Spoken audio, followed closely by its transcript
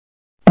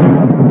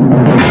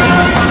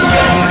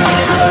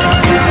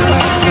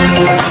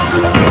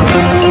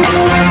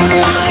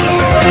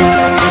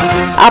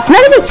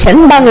দেখছেন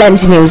Bangla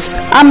MG news.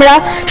 আমরা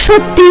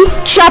সত্যি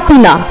চাপি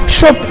না,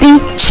 সত্যি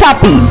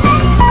ছাপি।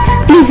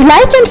 Please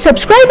like and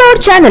subscribe our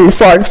channel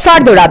for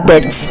further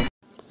updates.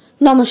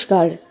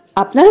 নমস্কার,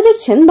 আপনারা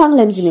দেখছেন বাংলা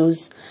এমজি নিউজ।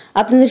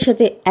 আপনাদের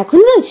সাথে এখন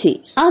রয়েছি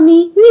আমি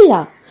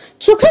নীলা।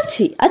 চোখ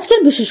রাখছি আজকের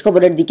বিশেষ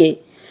খবরের দিকে।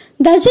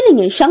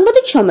 দার্জিলিংয়ে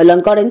সাংবাদিক সম্মেলন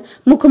করেন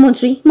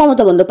মুখ্যমন্ত্রী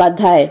Mamata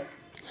Bandyopadhyay.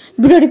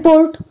 Bureau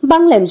report,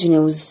 Bangla MG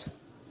news.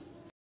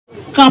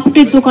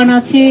 কাপড়ের দোকান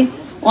আছে,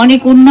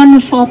 অনেক অন্যান্য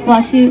শপ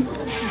আছে,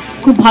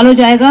 খুব ভালো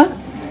জায়গা।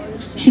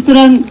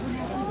 সুতরাং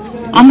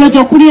আমরা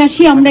যখনই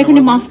আসি আমরা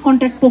এখানে মাস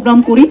কন্ট্যাক্ট প্রোগ্রাম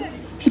করি,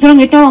 সুতরাং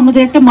এটাও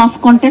আমাদের একটা মাস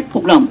কন্ট্যাক্ট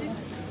প্রোগ্রাম।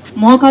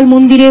 মহাকাল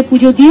মন্দিরে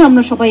পুজো দিয়ে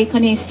আমরা সবাই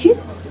এখানে এসেছি।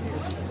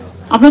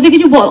 আপনাদের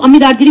কিছু আমি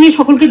দার্জিলিংয়ে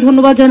সকলকে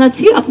ধন্যবাদ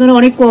জানাচ্ছি, আপনারা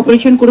অনেক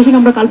কোঅপারেশন করেছেন।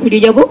 আমরা কাল ফিরে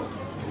যাব।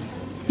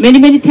 Many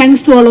many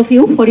thanks to all of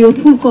you for your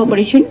full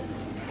cooperation.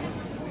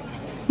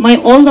 My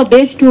all the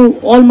best to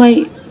all my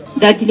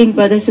Darjeeling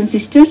brothers and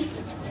sisters.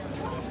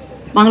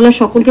 Bangla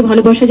सकल के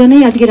भालोबासा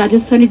जानाई। आज के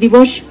राजस्थानी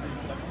दिवस,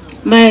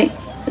 मैं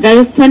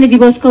राजस्थानी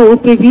दिवस का ओर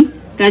पे भी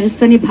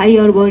राजस्थानी भाई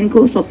और बहन को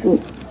सबको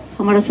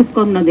हमारा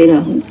शुभकामना दे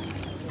रहा हूँ।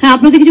 हाँ,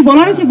 आपने किसी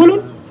बोला है बोलून।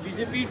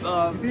 বিজেপি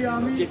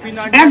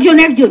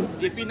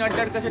জেপি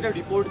নাড্ডার কাছে একটা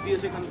রিপোর্ট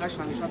দিয়েছে এখানকার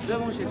সাংসদরা,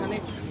 এবং সেখানে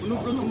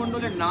অনুব্রত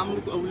মণ্ডলের নাম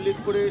উল্লেখ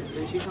করে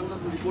সেই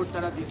সংক্রান্ত রিপোর্ট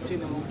তারা দিচ্ছেন,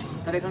 এবং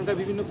তারা এখানকার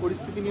বিভিন্ন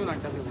পরিস্থিতি নিয়েও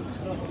নাড্ডাকে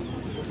বলছেন।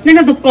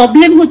 না, তো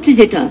প্রবলেম হচ্ছে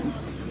যেটা,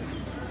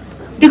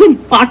 দেখুন,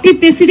 পার্টি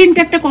প্রেসিডেন্ট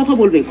একটা কথা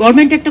বলবে,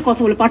 গভর্নমেন্ট একটা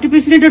কথা বলবে। পার্টি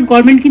প্রেসিডেন্ট আর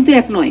গভর্নমেন্ট কিন্তু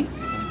এক নয়।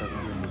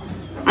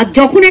 আর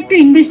যখন একটা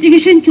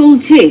ইনভেস্টিগেশন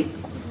চলছে,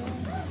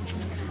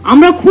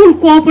 আমরা ফুল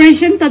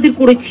কোঅপারেশন তাদের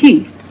করেছি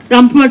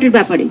রামপুরহাটের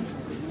ব্যাপারে।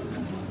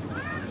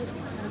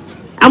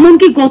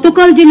 এমনকি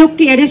গতকাল যে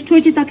লোকটি অ্যারেস্ট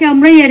হয়েছে তাকে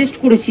আমরাই অ্যারেস্ট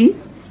করেছি,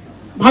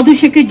 ভাদু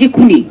শেখের যে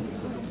খুনি,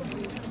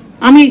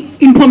 আমি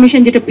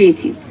ইনফরমেশন যেটা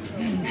পেয়েছি।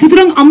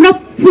 সুতরাং আমরা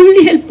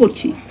ফুললি হেল্প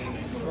করছি।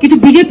 কিন্তু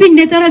বিজেপির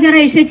নেতারা যারা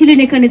এসেছিলেন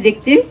এখানে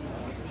দেখতে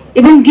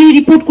এবং গিয়ে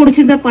রিপোর্ট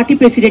করেছেন তার পার্টি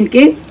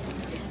প্রেসিডেন্টকে,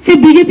 সে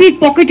বিজেপির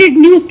পকেটেড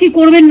নিউজ কি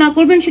করবেন না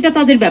করবেন সেটা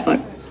তাদের ব্যাপার,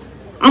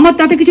 আমার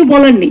তাতে কিছু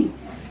বলার নেই।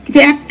 কিন্তু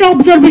একটা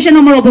অবজারভেশন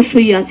আমার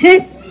অবশ্যই আছে,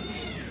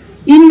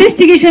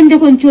 ইনভেস্টিগেশন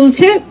যখন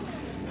চলছে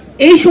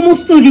এই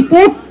সমস্ত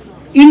রিপোর্ট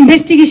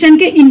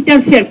ইনভেস্টিগেশনকে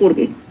ইন্টারফেয়ার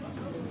করবে,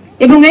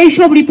 এবং এই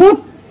সব রিপোর্ট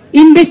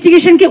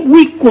ইনভেস্টিগেশনকে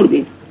উইক করবে,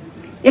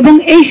 এবং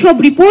এই সব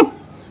রিপোর্ট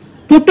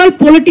টোটাল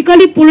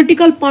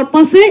পলিটিক্যাল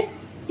পারপাসে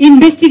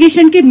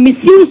ইনভেস্টিগেশনকে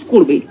মিসইউজ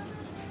করবে।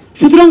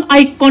 সুতরাং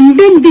I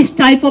condemn this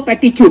type of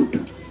attitude.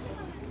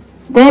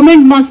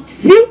 Government must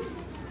see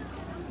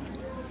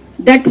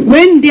that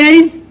when there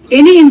is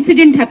any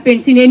incident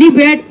happens in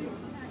anywhere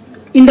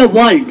in the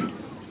world,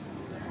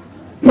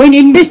 when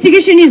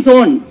investigation is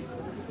on,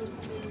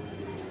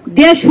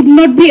 there should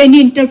not be any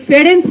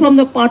interference from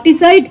the party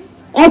side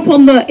or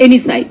from the any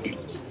side.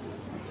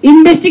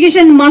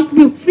 Investigation must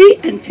be free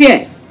and fair.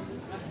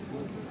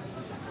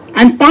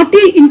 And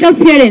party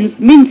interference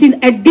means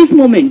at this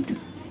moment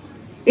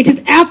it is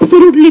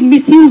absolutely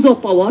misuse of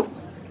power,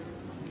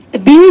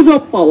 abuse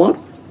of power,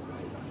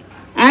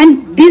 and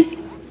this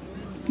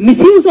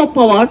misuse of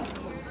power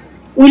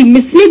will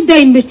mislead the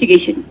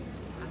investigation,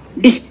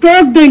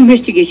 distort the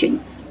investigation,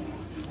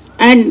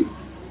 and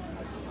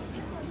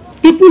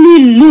people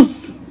will lose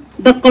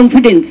the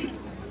confidence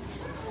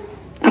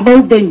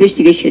about the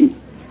investigation.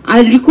 I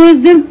request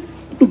them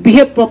to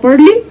behave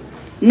properly,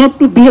 not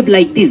to behave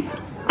like this.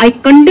 I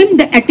condemn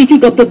the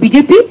attitude of the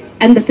BJP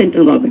and the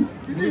central government.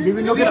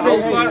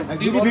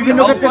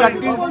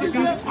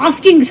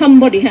 Asking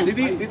somebody,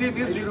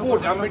 this report,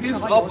 it is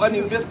of an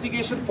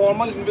investigation,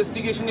 formal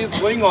investigation is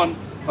going on,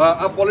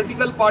 a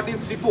political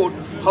party's report.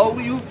 How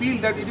do you feel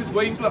that it is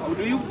going to,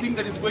 do you think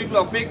that it's going to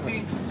affect the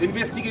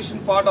investigation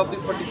part of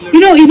this particular?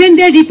 You know, even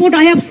their report,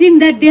 I have seen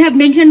that they have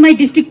mentioned my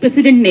district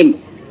president name.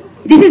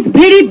 This is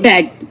very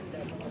bad,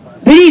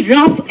 very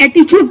rough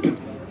attitude,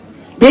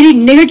 very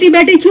negative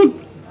attitude,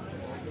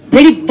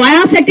 very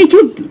biased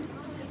attitude,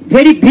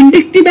 very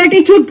vindictive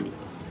attitude.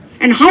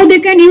 And how they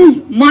can use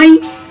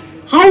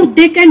how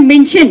they can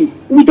mention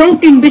without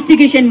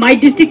investigation my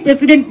district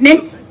president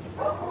name?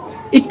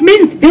 It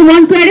means they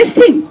want to arrest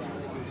him.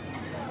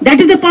 That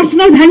is a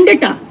personal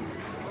vendetta.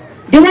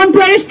 They want to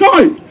arrest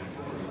all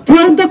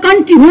throughout the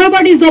country,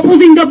 whoever is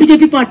opposing the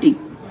BJP party.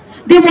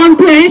 They want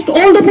to arrest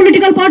all the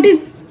political parties,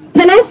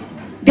 fellows,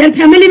 their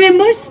family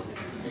members,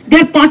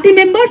 their party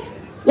members.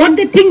 What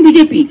they think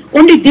BJP?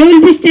 Only they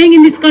will be staying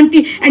in this country,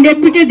 and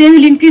every day they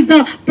will increase the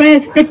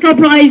petrol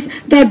price,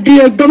 the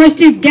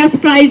domestic gas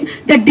price,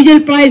 the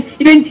diesel price.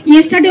 Even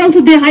yesterday also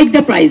they hiked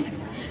the price.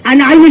 And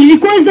I will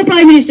request the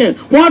Prime Minister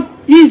what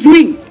he is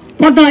doing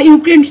for the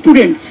Ukraine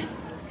students,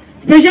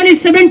 especially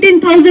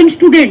 17,000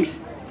 students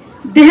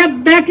they have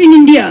back in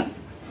India.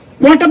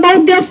 What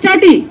about their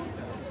study?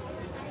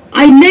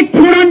 I met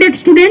 400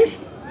 students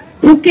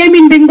who came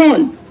in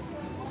Bengal.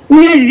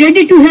 We are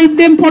ready to help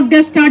them for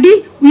their study.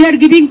 We are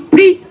giving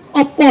free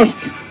of cost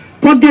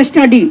for their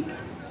study.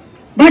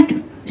 But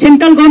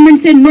central government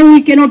said no,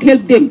 we cannot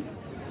help them.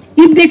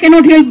 If they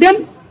cannot help them,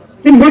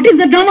 then what is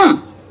the drama?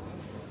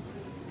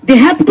 They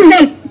have to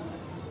help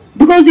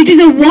because it is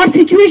a war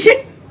situation.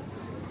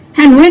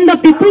 And when the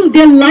people,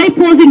 their life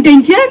was in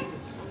danger,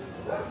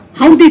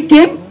 how they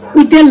came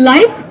with their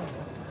life,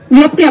 we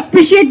have to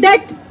appreciate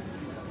that.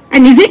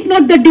 And is it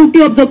not the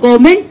duty of the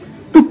government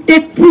to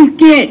take full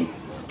care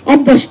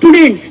of the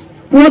students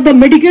who are the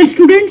medical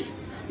students,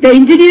 the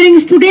engineering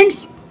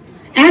students,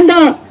 and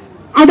the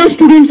other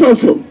students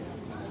also?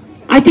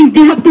 I think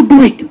they have to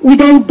do it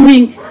without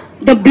doing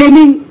the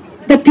blaming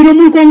the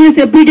Trinamool Congress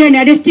every day and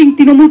arresting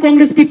Trinamool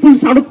Congress people,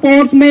 Saduk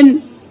Pawar's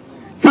men,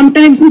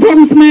 sometimes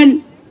Udham's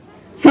men,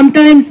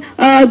 sometimes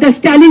the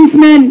Stalin's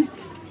men.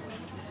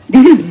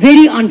 This is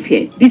very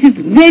unfair. This is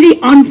very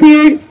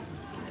unfair,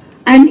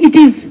 and it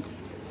is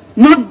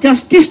not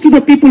justice to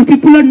the people.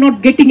 People are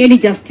not getting any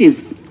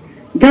justice.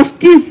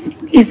 Justice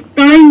is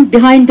crying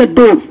behind the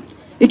door.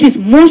 It is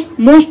most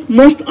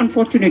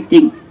unfortunate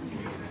thing.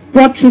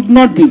 What should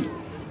not be.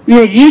 We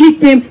are really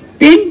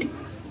pained,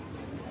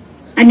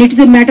 and it is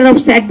a matter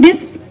of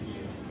sadness.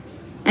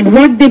 And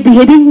what they are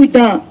behaving with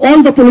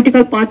all the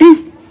political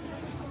parties,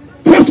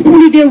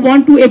 forcefully they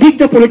want to evict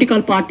the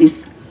political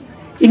parties.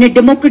 In a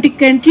democratic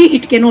country,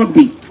 it cannot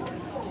be.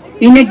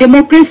 In a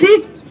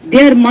democracy,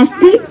 there must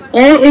be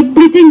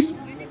everything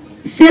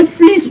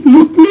safely,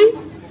 smoothly,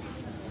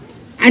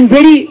 and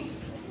very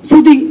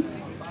soothing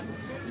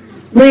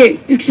way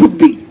it should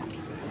be.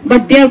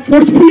 But they are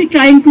forcefully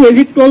trying to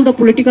evict all the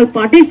political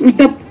parties with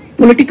the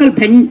political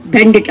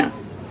vendetta,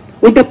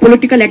 with the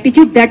political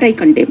attitude that I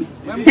condemn.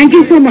 Thank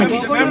you so much.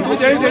 Ma'am, do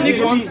there is any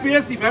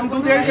conspiracy? Ma'am,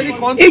 do there is any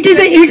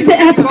conspiracy? It's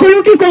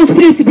absolutely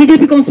conspiracy,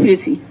 BJP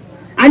conspiracy.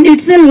 And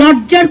it's a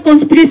larger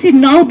conspiracy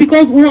now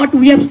because what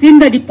we have seen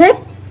the report,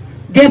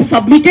 they have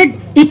submitted.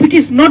 If it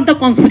is not the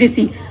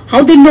conspiracy,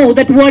 how they know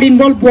that who are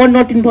involved, who are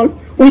not involved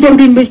without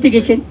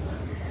investigation?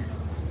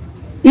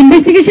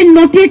 Investigation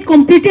not yet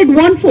completed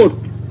 1/4.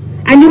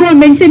 And you are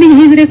mentioning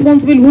he is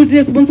responsible, who is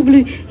responsible,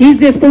 he is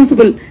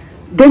responsible.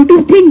 Don't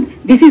you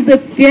think this is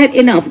fair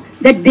enough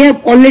that they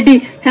have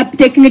already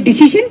taken a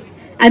decision,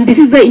 and this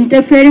is the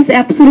interference,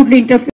 absolutely interference?